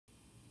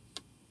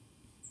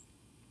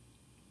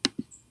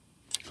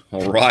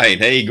All right.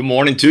 Hey, good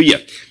morning to you.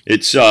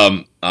 It's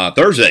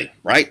Thursday,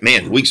 right?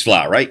 Man, the weeks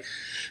fly, right?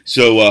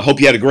 So hope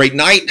you had a great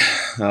night.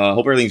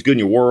 Hope everything's good in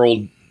your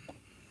world.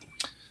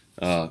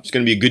 It's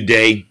going to be a good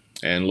day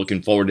and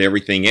looking forward to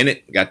everything in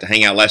it. Got to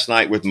hang out last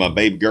night with my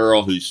baby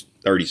girl who's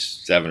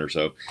 37 or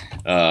so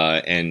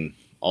and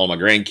all my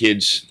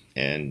grandkids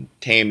and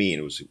Tammy.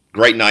 And it was a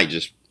great night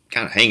just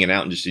kind of hanging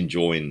out and just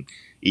enjoying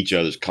each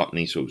other's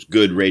company. So it was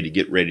good,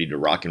 get ready to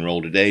rock and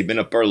roll today. Been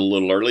up a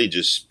little early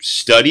just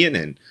studying,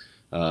 and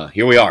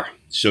here we are.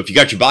 So if you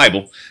got your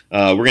Bible,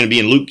 we're going to be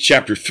in Luke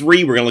chapter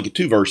 3. We're going to look at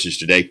two verses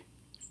today.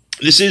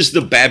 This is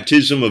the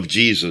baptism of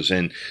Jesus,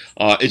 and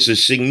it's a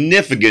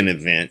significant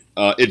event.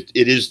 It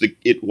is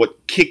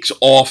what kicks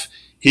off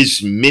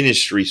his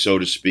ministry, so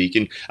to speak.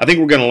 And I think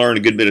we're going to learn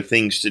a good bit of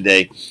things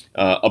today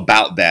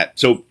about that.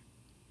 So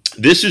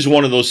this is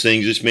one of those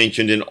things that's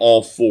mentioned in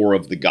all four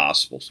of the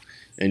Gospels.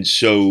 And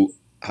so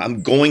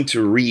I'm going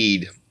to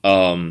read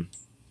it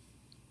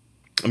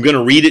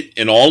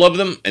in all of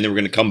them, and then we're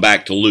going to come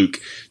back to Luke,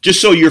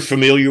 just so you're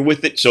familiar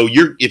with it. So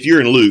if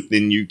you're in Luke,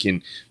 then you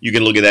can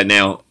look at that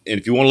now. And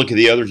if you want to look at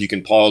the others, you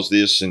can pause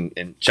this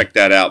and check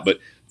that out.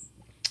 But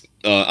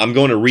I'm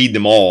going to read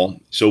them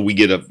all, so we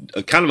get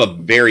a kind of a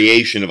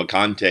variation of a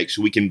context,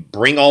 so we can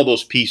bring all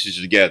those pieces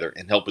together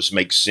and help us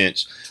make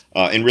sense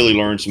and really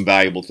learn some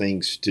valuable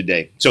things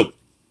today. So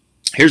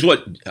here's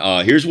what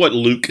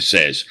Luke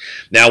says.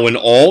 Now, when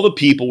all the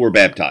people were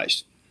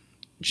baptized,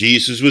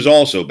 Jesus was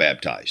also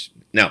baptized.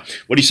 Now,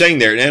 what he's saying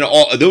there,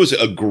 and there was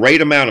a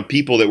great amount of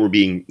people that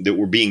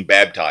were being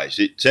baptized.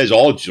 It says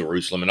all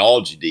Jerusalem and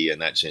all Judea in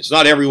that sense.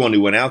 Not everyone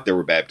who went out there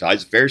were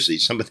baptized. The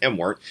Pharisees, some of them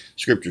weren't.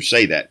 Scriptures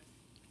say that,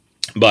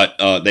 but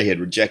they had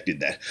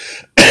rejected that.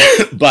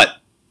 But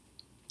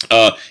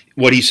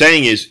what he's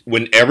saying is,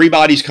 when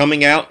everybody's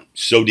coming out,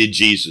 so did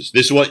Jesus.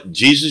 This is what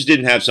Jesus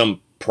didn't have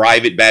some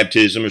private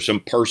baptism or some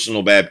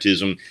personal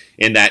baptism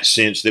in that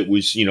sense that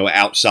was,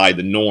 outside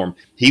the norm.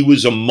 He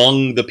was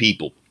among the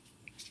people.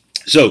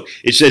 So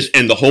it says,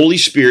 and the Holy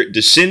Spirit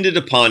descended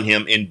upon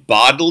him in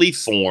bodily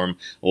form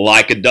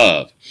like a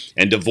dove.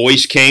 And a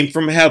voice came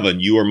from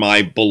heaven, "You are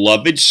my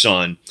beloved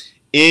Son.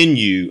 In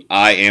you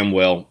I am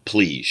well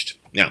pleased."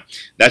 Now,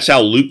 that's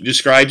how Luke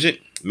describes it.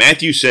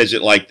 Matthew says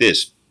it like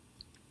this.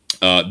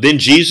 Then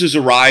Jesus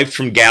arrived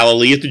from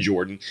Galilee at the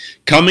Jordan,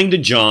 coming to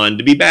John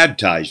to be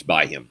baptized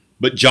by him.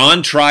 But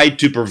John tried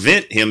to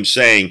prevent him,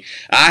 saying,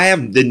 "I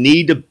have the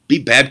need to be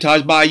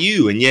baptized by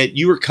you, and yet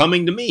you are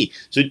coming to me."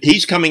 So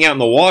he's coming out in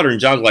the water, and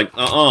John's like,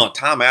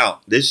 time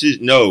out.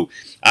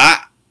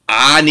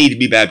 I need to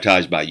be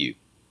baptized by you,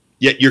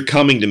 yet you're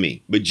coming to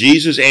me. But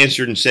Jesus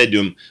answered and said to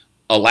him,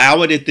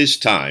 "Allow it at this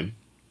time."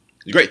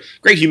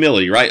 Great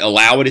humility, right?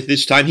 Allow it at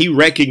this time. He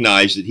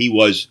recognized that he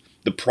was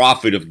the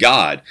prophet of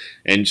God.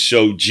 And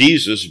so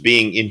Jesus,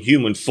 being in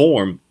human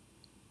form,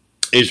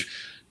 is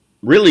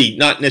really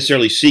not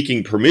necessarily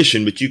seeking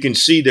permission, but you can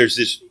see there's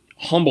this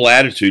humble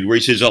attitude where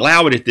he says,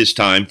 "Allow it at this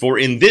time, for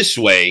in this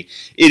way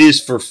it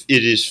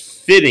is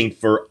fitting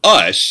for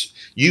us,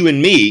 you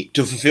and me,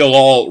 to fulfill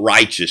all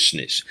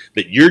righteousness."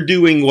 That you're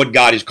doing what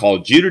God has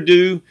called you to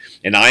do,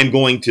 and I'm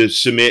going to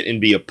submit and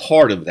be a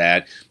part of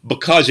that,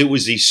 because it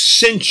was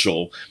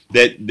essential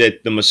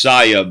that the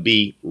Messiah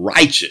be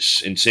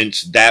righteous. And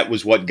since that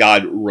was what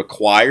God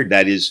required,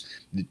 that is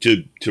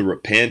to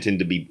repent and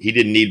to be, he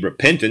didn't need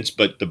repentance,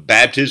 but the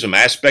baptism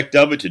aspect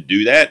of it, to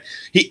do that.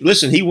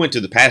 He went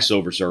to the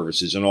Passover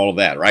services and all of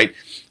that, right?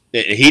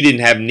 He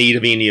didn't have need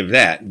of any of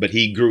that, but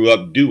he grew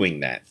up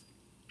doing that.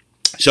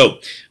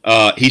 So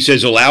he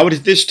says, "Allow it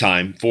at this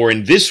time, for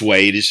in this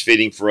way it is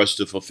fitting for us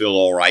to fulfill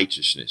all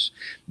righteousness."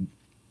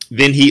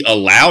 Then he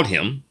allowed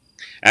him.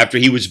 After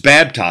he was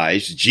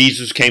baptized,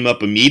 Jesus came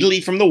up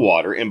immediately from the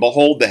water, and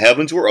behold, the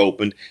heavens were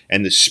opened,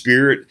 and the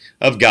Spirit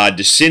of God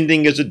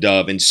descending as a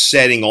dove and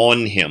setting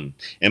on him.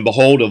 And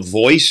behold, a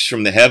voice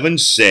from the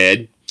heavens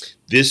said,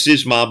 "This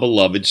is my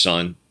beloved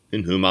Son,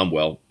 in whom I'm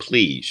well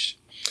pleased."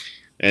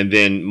 And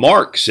then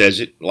Mark says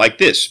it like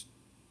this.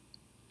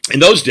 In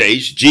those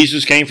days,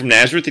 Jesus came from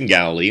Nazareth in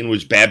Galilee and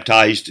was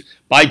baptized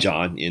by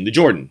John in the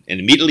Jordan, and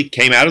immediately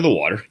came out of the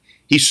water.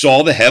 He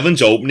saw the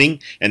heavens opening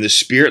and the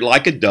Spirit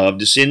like a dove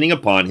descending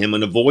upon him,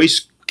 and a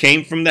voice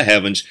came from the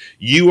heavens,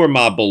 "You are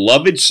my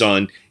beloved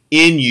Son,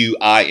 in you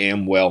I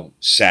am well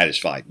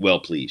satisfied," well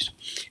pleased.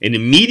 And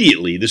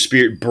immediately the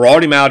Spirit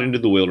brought him out into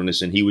the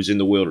wilderness, and he was in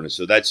the wilderness.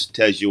 So that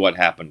tells you what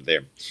happened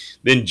there.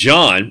 Then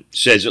John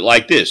says it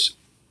like this.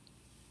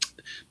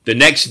 The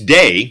next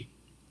day,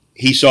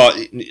 he's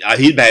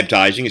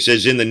baptizing. It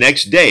says, in the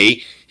next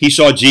day, he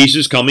saw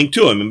Jesus coming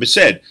to him and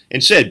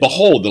said,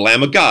 "Behold, the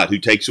Lamb of God, who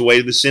takes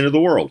away the sin of the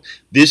world.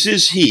 This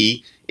is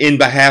he in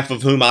behalf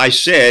of whom I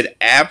said,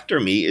 after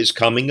me is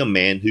coming a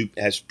man who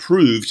has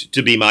proved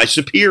to be my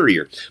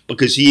superior,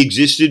 because he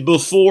existed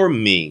before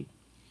me.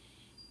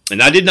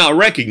 And I did not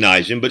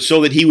recognize him, but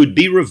so that he would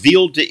be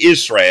revealed to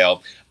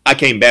Israel, I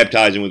came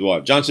baptizing with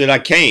water." John said, "I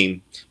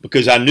came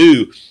because I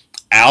knew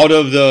out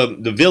of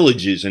the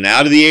villages and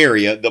out of the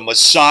area, the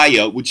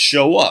Messiah would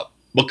show up.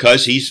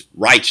 because he's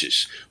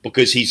righteous,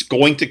 because he's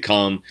going to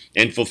come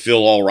and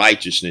fulfill all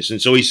righteousness.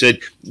 And so he said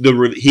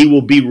he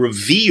will be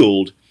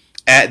revealed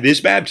at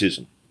this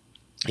baptism.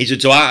 He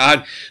said,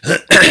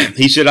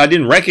 he said, I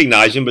didn't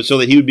recognize him, but so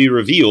that he would be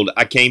revealed,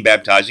 I came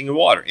baptizing in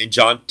water. And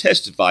John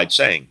testified,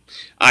 saying,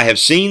 I have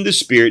seen the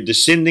Spirit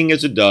descending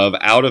as a dove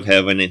out of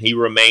heaven, and he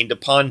remained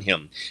upon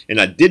him.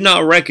 And I did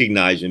not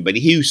recognize him, but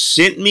he who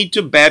sent me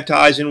to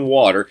baptize in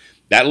water,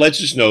 that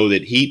lets us know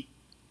that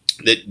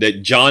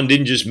that John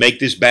didn't just make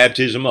this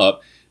baptism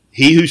up.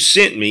 He who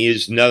sent me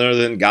is none other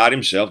than God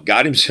himself.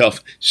 God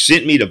himself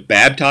sent me to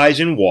baptize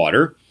in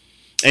water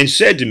and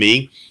said to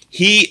me,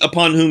 he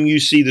upon whom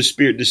you see the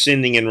Spirit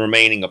descending and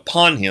remaining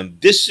upon him,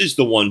 this is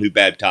the one who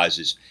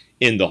baptizes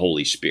in the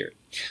Holy Spirit.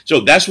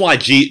 So that's why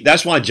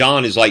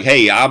John is like,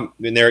 hey, and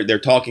they're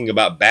talking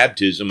about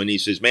baptism, and he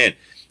says, man,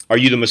 are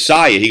you the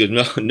Messiah? He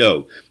goes,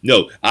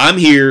 no, I'm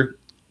here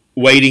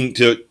waiting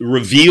to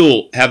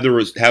have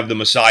the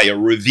Messiah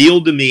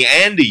revealed to me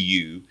and to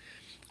you,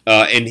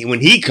 and when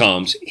he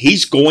comes,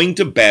 he's going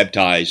to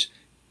baptize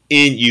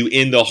in you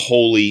in the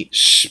Holy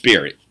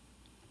Spirit,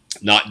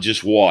 not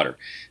just water.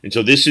 And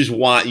so this is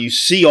why you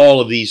see all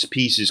of these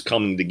pieces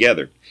coming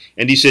together.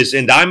 And he says,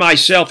 and I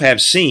myself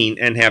have seen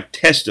and have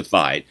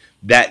testified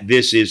that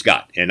this is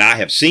God. And I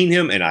have seen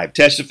him and I have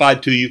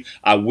testified to you.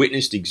 I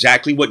witnessed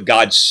exactly what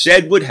God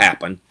said would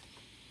happen.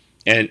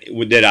 And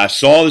that I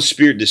saw the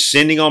Spirit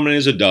descending on him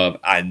as a dove.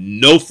 I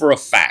know for a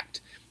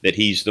fact that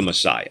he's the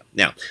Messiah.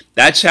 Now,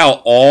 that's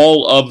how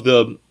all of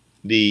the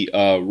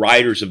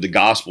writers of the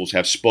Gospels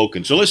have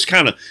spoken. So let's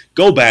kind of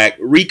go back,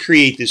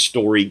 recreate this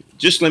story.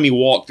 Just let me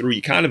walk through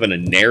you kind of in a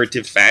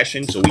narrative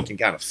fashion so we can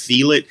kind of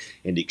feel it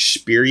and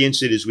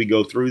experience it as we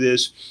go through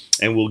this,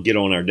 and we'll get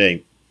on our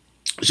day.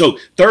 So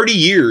 30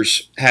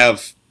 years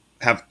have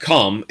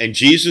come, and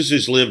Jesus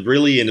has lived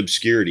really in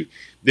obscurity.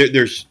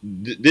 This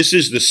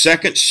is the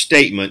second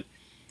statement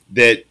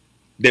that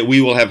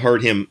we will have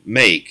heard him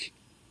make.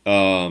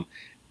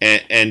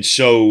 And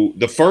so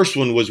the first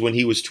one was when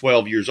he was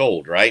 12 years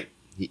old, right?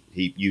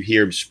 You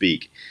hear him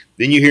speak.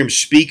 Then you hear him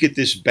speak at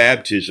this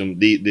baptism,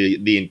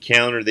 the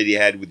encounter that he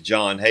had with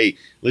John. Hey,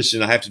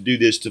 listen, I have to do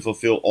this to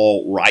fulfill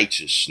all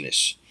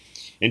righteousness.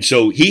 And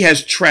so he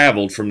has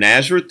traveled from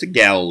Nazareth to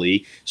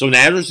Galilee. So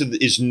Nazareth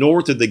is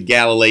north of the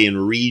Galilean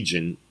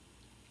region,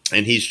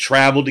 and he's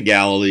traveled to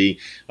Galilee.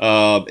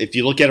 If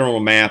you look at it on a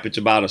map, it's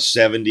about a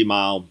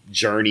 70-mile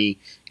journey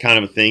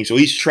kind of a thing. So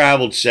he's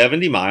traveled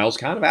 70 miles,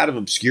 kind of out of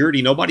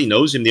obscurity. Nobody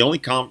knows him. The only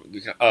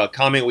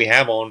comment we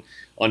have on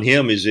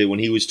him is that when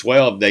he was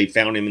 12, they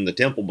found him in the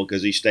temple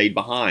because he stayed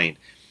behind.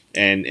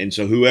 And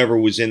so whoever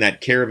was in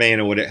that caravan,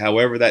 or whatever,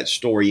 however that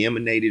story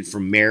emanated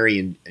from Mary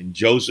and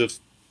Joseph,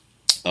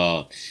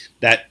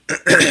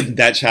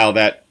 that's how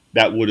that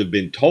would have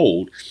been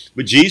told.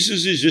 But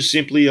Jesus is just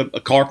simply a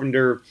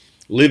carpenter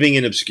living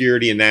in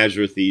obscurity in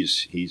Nazareth.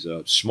 He's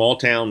a small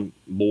town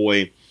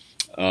boy,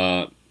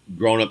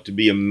 grown up to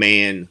be a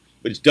man,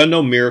 but he's done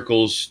no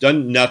miracles,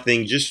 done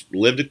nothing, just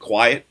lived a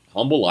quiet,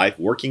 humble life,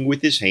 working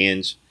with his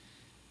hands,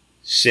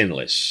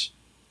 sinless,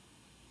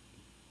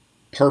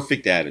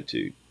 perfect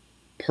attitude,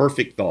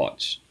 perfect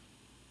thoughts,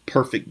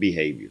 perfect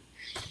behavior.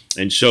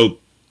 And so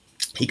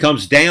he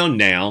comes down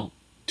now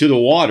to the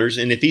waters,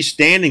 and if he's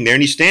standing there,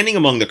 and he's standing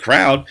among the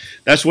crowd,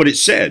 that's what it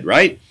said,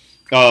 right?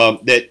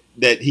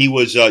 That he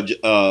was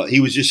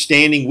just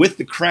standing with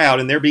the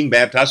crowd, and they're being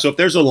baptized. So if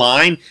there's a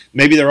line,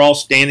 maybe they're all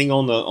standing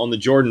on the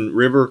Jordan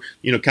River,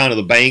 kind of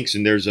the banks,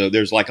 and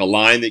there's like a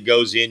line that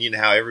goes in. You know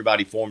how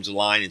everybody forms a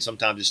line, and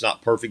sometimes it's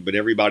not perfect, but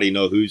everybody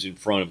know who's in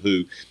front of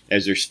who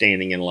as they're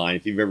standing in line.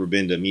 If you've ever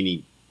been to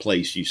any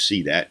place, you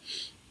see that.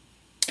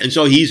 And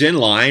so he's in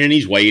line and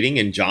he's waiting,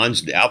 and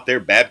John's out there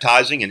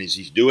baptizing. And as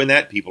he's doing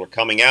that, people are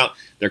coming out.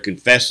 They're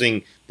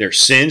confessing their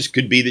sins.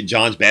 Could be that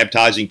John's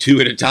baptizing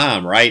two at a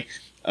time, right?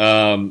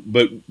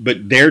 But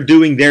they're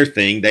doing their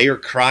thing. They are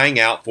crying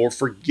out for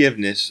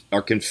forgiveness,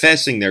 or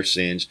confessing their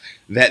sins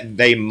that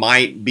they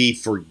might be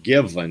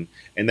forgiven.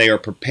 And they are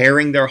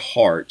preparing their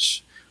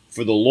hearts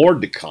for the Lord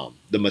to come,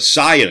 the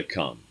Messiah to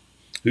come,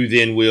 who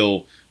then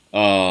will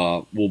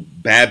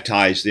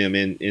baptize them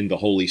in the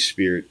Holy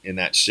Spirit in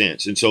that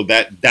sense. And so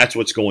that's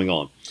what's going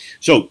on.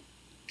 So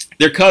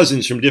they're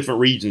cousins from different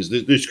regions.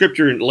 The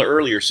scripture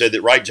earlier said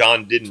that, right,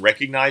 John didn't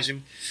recognize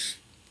him.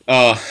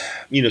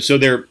 So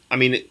they're,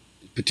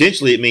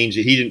 potentially it means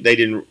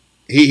that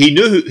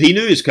he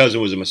knew his cousin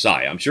was a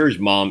Messiah. I'm sure his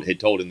mom had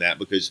told him that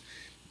because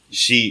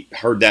she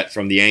heard that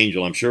from the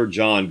angel. I'm sure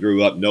John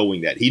grew up knowing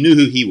that. He knew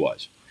who he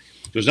was.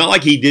 So it's not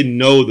like he didn't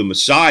know the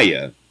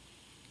Messiah,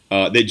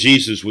 that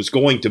Jesus was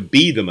going to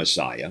be the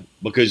Messiah,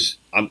 because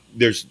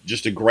there's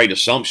just a great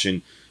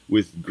assumption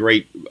with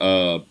great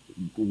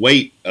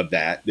weight of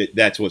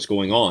that's what's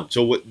going on.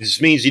 So what this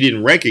means he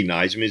didn't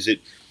recognize him is that,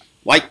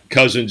 like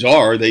cousins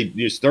are,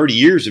 just 30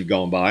 years have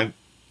gone by,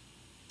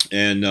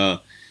 and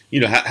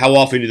how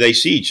often do they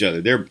see each other?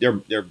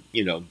 They're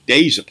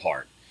days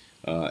apart.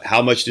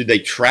 How much did they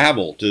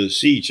travel to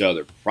see each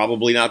other?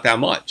 Probably not that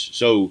much.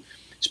 So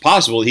it's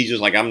possible he's just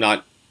like, I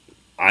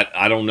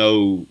don't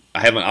know.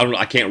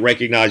 I can't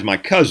recognize my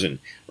cousin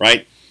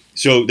right?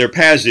 So their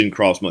paths didn't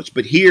cross much.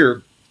 But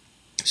here,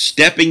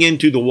 stepping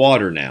into the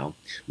water now,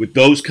 with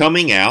those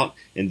coming out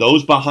and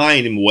those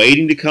behind him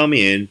waiting to come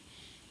in,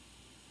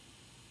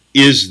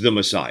 is the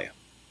Messiah.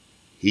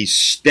 He's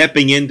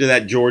stepping into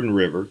that Jordan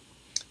River,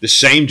 the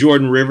same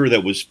Jordan River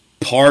that was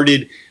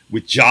parted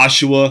with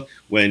Joshua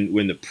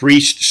when the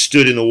priest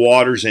stood in the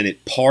waters and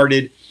it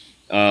parted.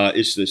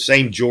 It's the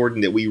same Jordan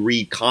that we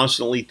read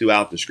constantly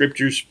throughout the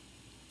scriptures.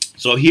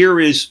 So here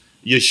is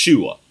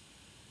Yeshua.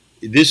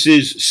 This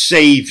is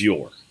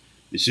Savior.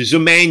 This is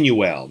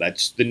Emmanuel.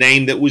 That's the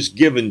name that was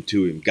given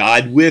to him.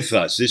 God with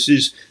us. This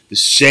is the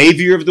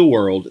Savior of the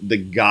world, the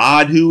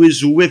God who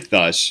is with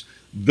us,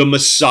 the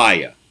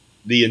Messiah,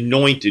 the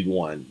Anointed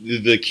One,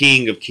 the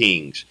King of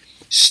Kings,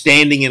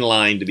 standing in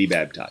line to be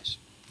baptized.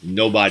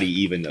 Nobody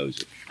even knows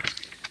it.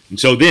 And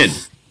so then,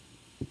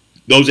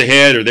 those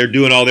ahead, or they're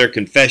doing all their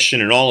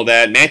confession and all of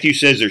that. Matthew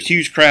says there's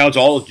huge crowds,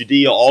 all of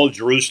Judea, all of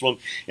Jerusalem,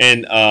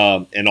 and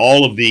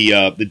all of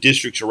the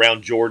districts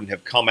around Jordan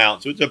have come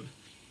out. So it's a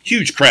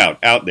huge crowd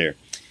out there.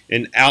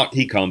 And out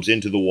he comes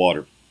into the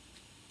water.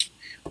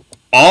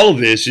 All of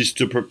this is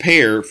to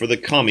prepare for the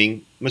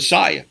coming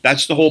Messiah.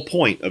 That's the whole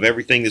point of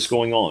everything that's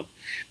going on.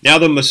 Now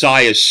the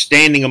Messiah is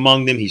standing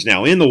among them. He's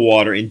now in the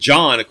water. And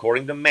John,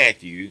 according to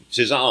Matthew,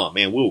 says,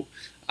 man, whoa.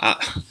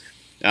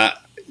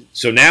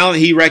 So now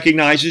he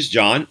recognizes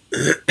John.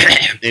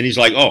 And he's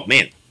like, oh,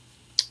 man,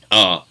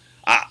 I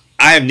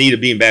have need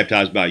of being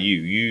baptized by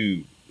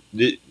you.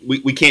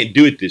 We can't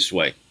do it this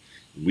way.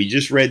 We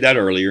just read that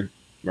earlier,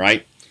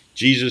 right?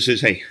 Jesus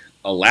says, hey,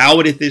 allow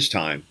it at this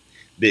time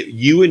that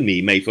you and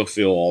me may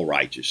fulfill all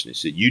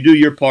righteousness. That you do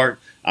your part,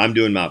 I'm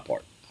doing my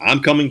part.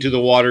 I'm coming to the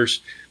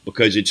waters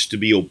because it's to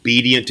be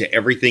obedient to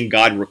everything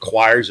God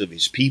requires of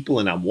his people,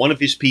 and I'm one of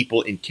his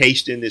people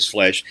encased in this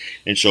flesh.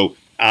 And so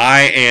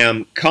I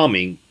am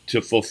coming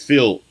to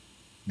fulfill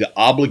the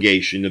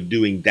obligation of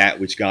doing that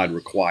which God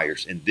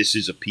requires, and this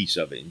is a piece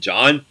of it. And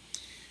John,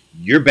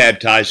 you're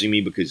baptizing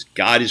me because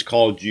God has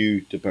called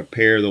you to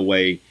prepare the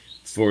way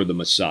for the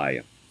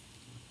Messiah.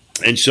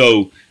 And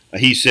so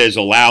he says,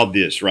 allow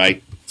this,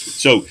 right?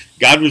 So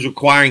God was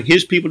requiring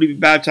his people to be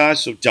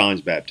baptized, so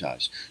John's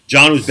baptized.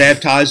 John was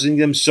baptizing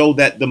them so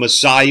that the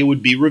Messiah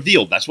would be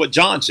revealed. That's what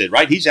John said,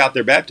 right? He's out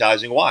there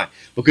baptizing. Why?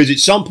 Because at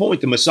some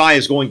point the Messiah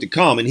is going to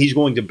come and he's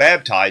going to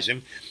baptize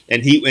him.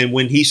 And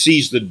when he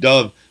sees the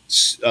dove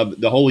of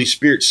the Holy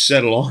Spirit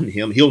settle on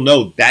him, he'll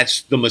know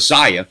that's the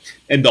Messiah.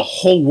 And the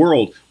whole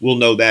world will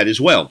know that as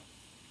well.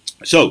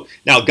 So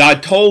now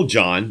God told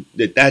John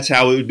that that's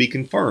how it would be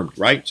confirmed,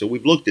 right? So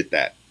we've looked at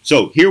that.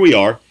 So here we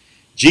are.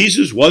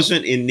 Jesus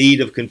wasn't in need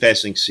of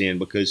confessing sin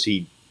because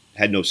he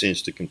had no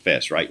sins to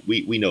confess, right?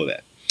 We know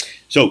that.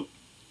 So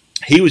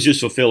he was just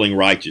fulfilling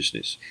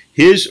righteousness.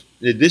 This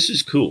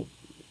is cool.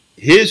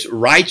 His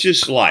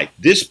righteous life,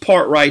 this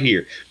part right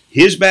here,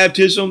 his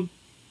baptism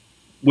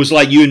was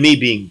like you and me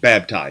being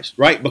baptized,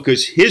 right?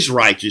 Because his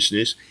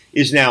righteousness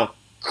is now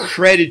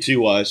credited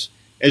to us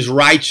as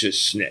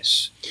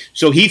righteousness.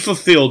 So he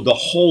fulfilled the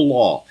whole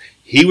law.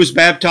 He was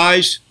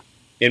baptized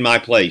in my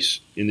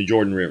place in the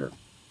Jordan River.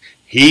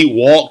 He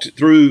walked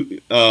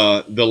through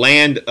the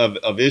land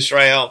of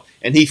Israel,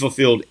 and he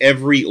fulfilled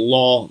every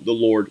law the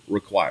Lord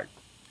required.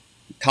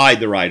 He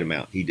tithed the right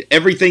amount. He did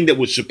everything that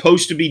was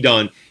supposed to be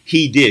done.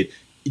 He did,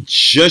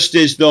 just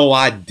as though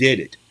I did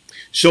it.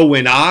 So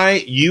when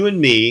you and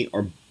me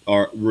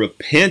are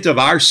repent of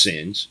our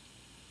sins,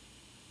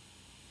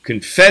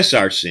 confess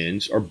our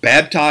sins, are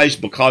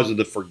baptized because of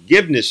the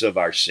forgiveness of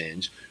our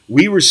sins,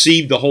 we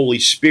receive the Holy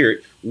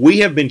Spirit. We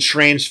have been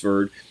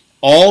transferred.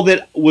 All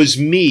that was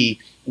me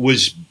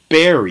was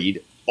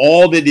buried.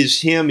 All that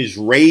is him is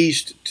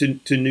raised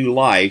to new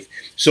life,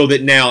 so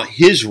that now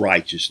his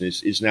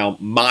righteousness is now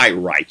my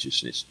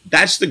righteousness.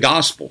 That's the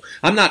gospel.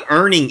 I'm not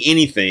earning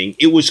anything.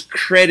 It was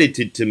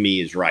credited to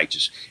me as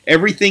righteous.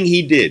 Everything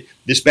he did,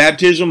 this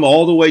baptism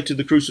all the way to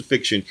the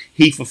crucifixion,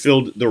 he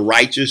fulfilled the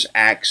righteous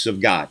acts of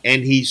God.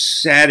 And he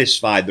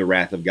satisfied the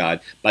wrath of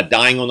God by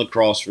dying on the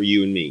cross for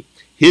you and me.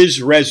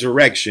 His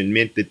resurrection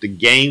meant that the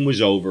game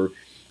was over.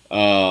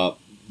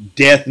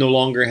 Death no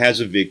longer has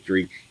a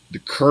victory. The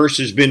curse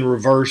has been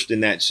reversed in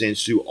that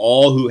sense to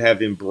all who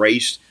have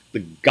embraced the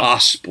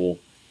gospel.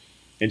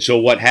 And so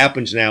what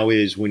happens now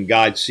is when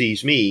God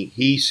sees me,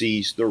 he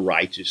sees the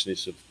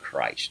righteousness of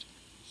Christ.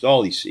 That's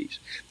all he sees.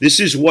 This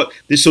is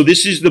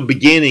the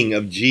beginning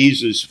of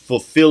Jesus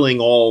fulfilling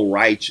all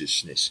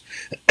righteousness.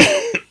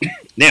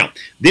 Now,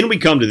 then we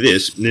come to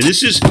this. Now,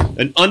 this is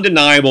an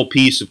undeniable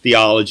piece of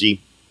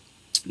theology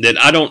that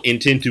I don't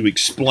intend to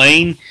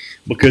explain,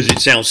 because it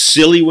sounds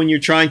silly when you're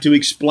trying to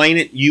explain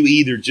it. You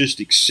either just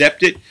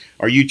accept it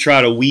or you try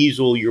to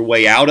weasel your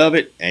way out of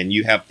it, and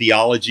you have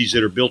theologies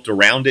that are built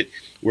around it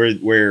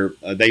where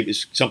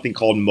it's something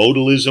called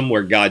modalism,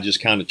 where God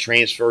just kind of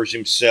transfers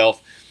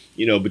himself,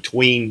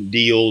 between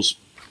deals.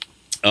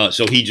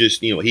 So he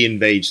just, he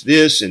invades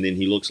this, and then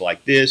he looks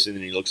like this, and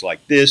then he looks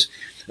like this.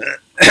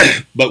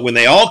 But when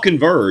they all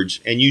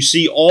converge and you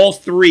see all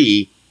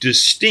three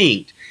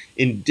distinct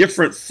in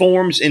different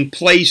forms and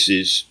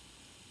places,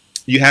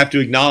 you have to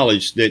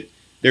acknowledge that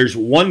there's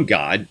one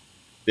God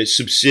that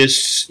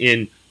subsists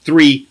in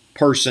three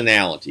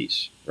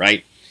personalities,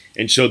 right?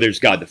 And so there's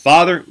God the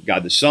Father,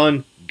 God the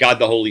Son, God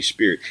the Holy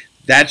Spirit.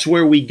 That's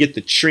where we get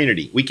the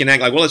Trinity. We can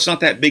act like, well, it's not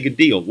that big a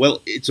deal.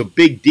 Well, it's a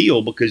big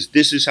deal because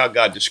this is how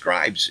God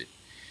describes it.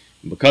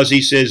 Because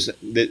he says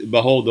that,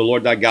 behold, the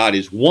Lord thy God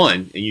is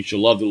one, and you shall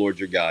love the Lord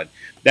your God.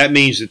 That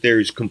means that there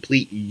is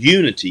complete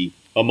unity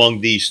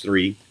among these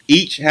three.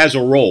 Each has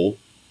a role,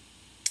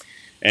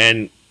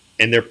 and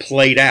they're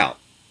played out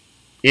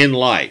in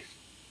life.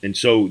 And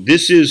so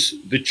this is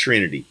the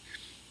Trinity.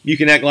 You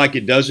can act like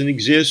it doesn't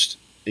exist,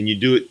 and you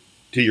do it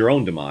to your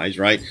own demise,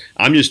 right?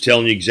 I'm just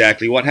telling you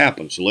exactly what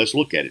happened. So let's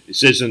look at it. It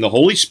says, and the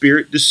Holy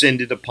Spirit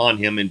descended upon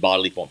him in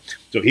bodily form.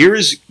 So here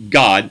is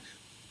God,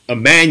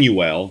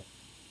 Emmanuel,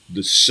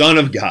 the Son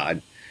of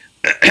God,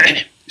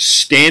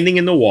 standing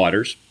in the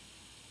waters.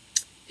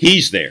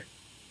 He's there.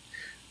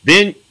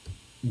 Then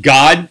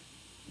God,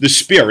 the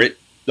Spirit,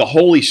 the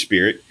Holy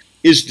Spirit,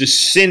 is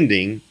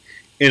descending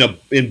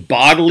in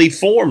bodily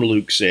form,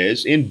 Luke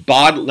says, in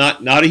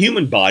not a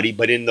human body,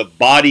 but in the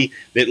body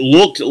that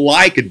looked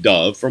like a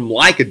dove, from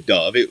like a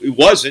dove. It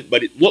wasn't,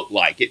 but it looked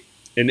like it.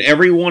 And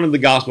every one of the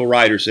gospel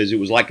writers says it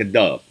was like a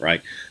dove,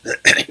 right?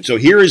 So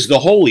here is the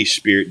Holy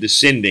Spirit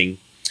descending.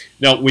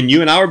 Now, when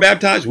you and I were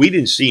baptized, we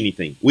didn't see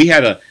anything. We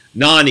had a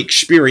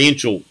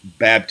non-experiential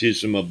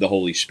baptism of the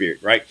Holy Spirit,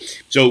 right?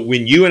 So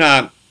when you and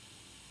I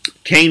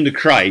came to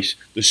Christ,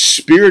 the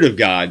Spirit of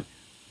God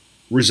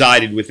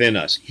resided within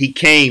us. He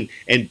came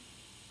and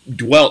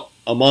dwelt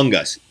among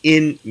us,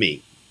 in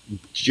me.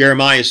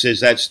 Jeremiah says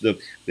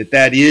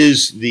that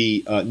is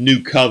the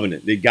new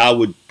covenant, that God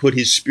would put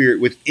his Spirit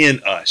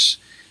within us.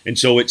 And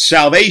so at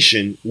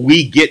salvation,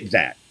 we get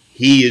that.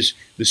 The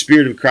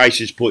Spirit of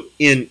Christ is put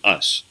in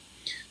us.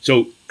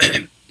 So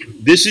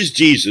this is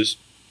Jesus,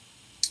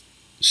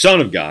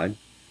 Son of God.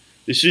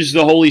 This is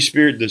the Holy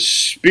Spirit, the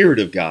Spirit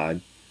of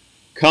God,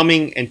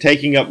 coming and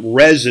taking up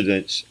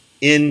residence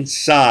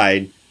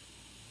inside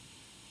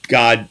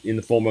God in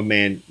the form of a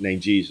man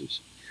named Jesus.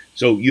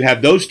 So you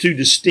have those two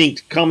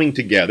distinct coming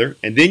together,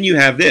 and then you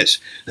have this.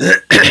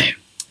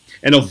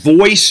 And a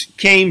voice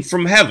came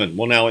from heaven.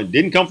 Well, now it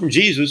didn't come from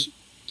Jesus.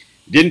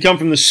 It didn't come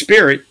from the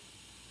Spirit,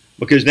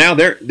 because now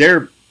they're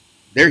there,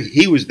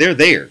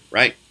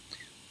 right?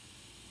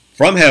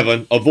 From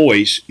heaven, a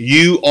voice,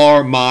 you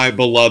are my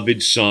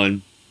beloved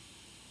Son,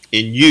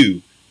 in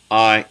you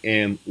I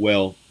am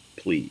well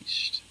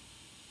pleased.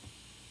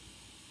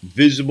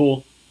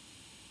 Visible,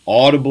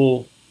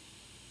 audible,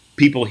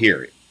 people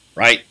hear it,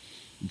 right?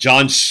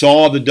 John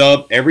saw the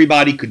dove.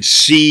 Everybody could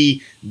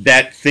see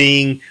that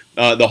thing.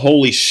 The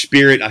Holy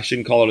Spirit, I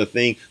shouldn't call it a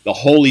thing. The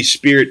Holy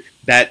Spirit,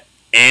 that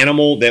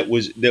animal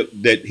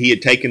that he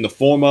had taken the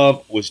form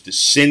of, was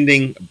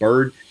descending, a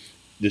bird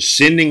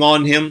descending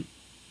on him.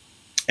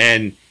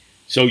 And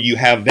so you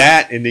have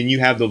that, and then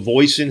you have the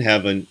voice in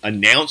heaven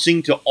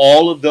announcing to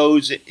all of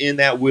those in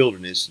that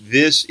wilderness,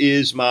 this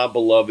is my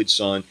beloved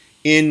Son,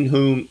 in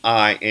whom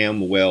I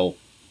am well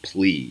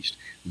pleased.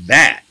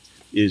 That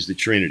is the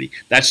Trinity.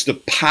 That's the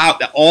power,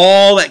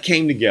 all that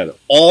came together,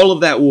 all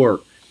of that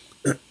work,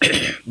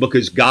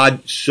 because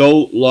God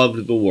so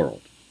loved the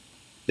world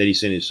that he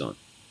sent his Son,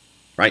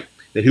 right?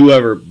 That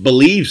whoever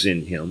believes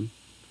in him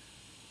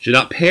should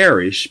not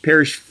perish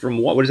from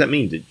what? What does that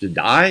mean? To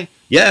die?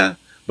 Yeah.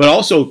 But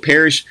also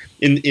perish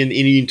in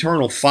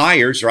eternal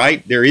fires,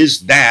 right? There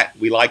is that.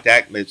 We like to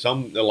act,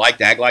 some like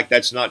to act like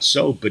that's not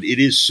so, but it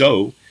is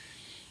so.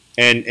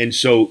 And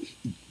so,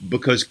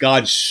 because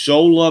God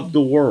so loved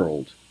the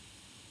world,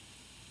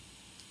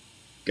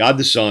 God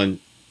the Son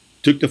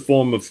took the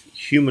form of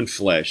human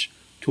flesh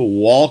to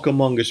walk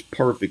among us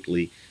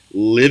perfectly,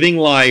 living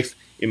life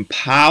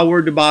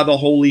empowered by the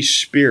Holy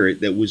Spirit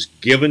that was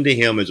given to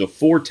him as a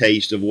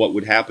foretaste of what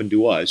would happen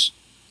to us.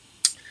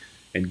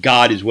 And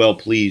God is well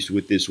pleased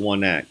with this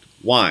one act.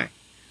 Why?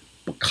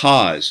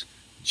 Because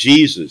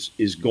Jesus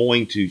is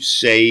going to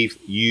save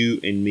you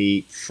and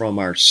me from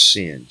our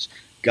sins.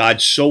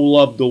 God so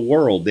loved the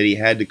world that he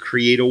had to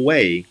create a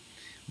way,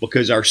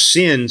 because our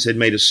sins had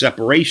made a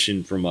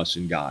separation from us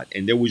and God.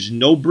 And there was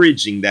no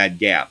bridging that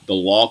gap. The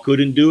law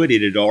couldn't do it.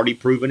 It had already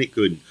proven it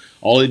couldn't.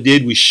 All it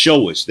did was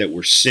show us that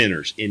we're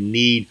sinners in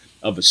need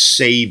of a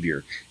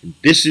Savior. And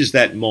this is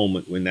that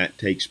moment when that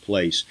takes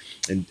place.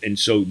 And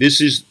so this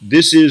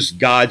is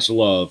God's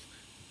love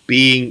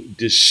being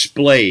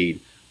displayed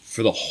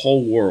for the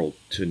whole world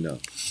to know.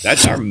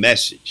 That's our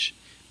message.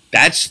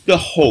 That's the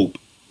hope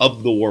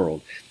of the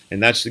world.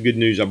 And that's the good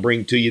news I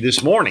bring to you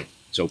this morning.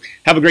 So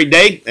have a great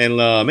day. And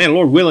man,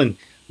 Lord willing,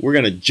 we're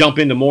going to jump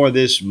into more of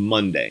this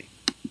Monday.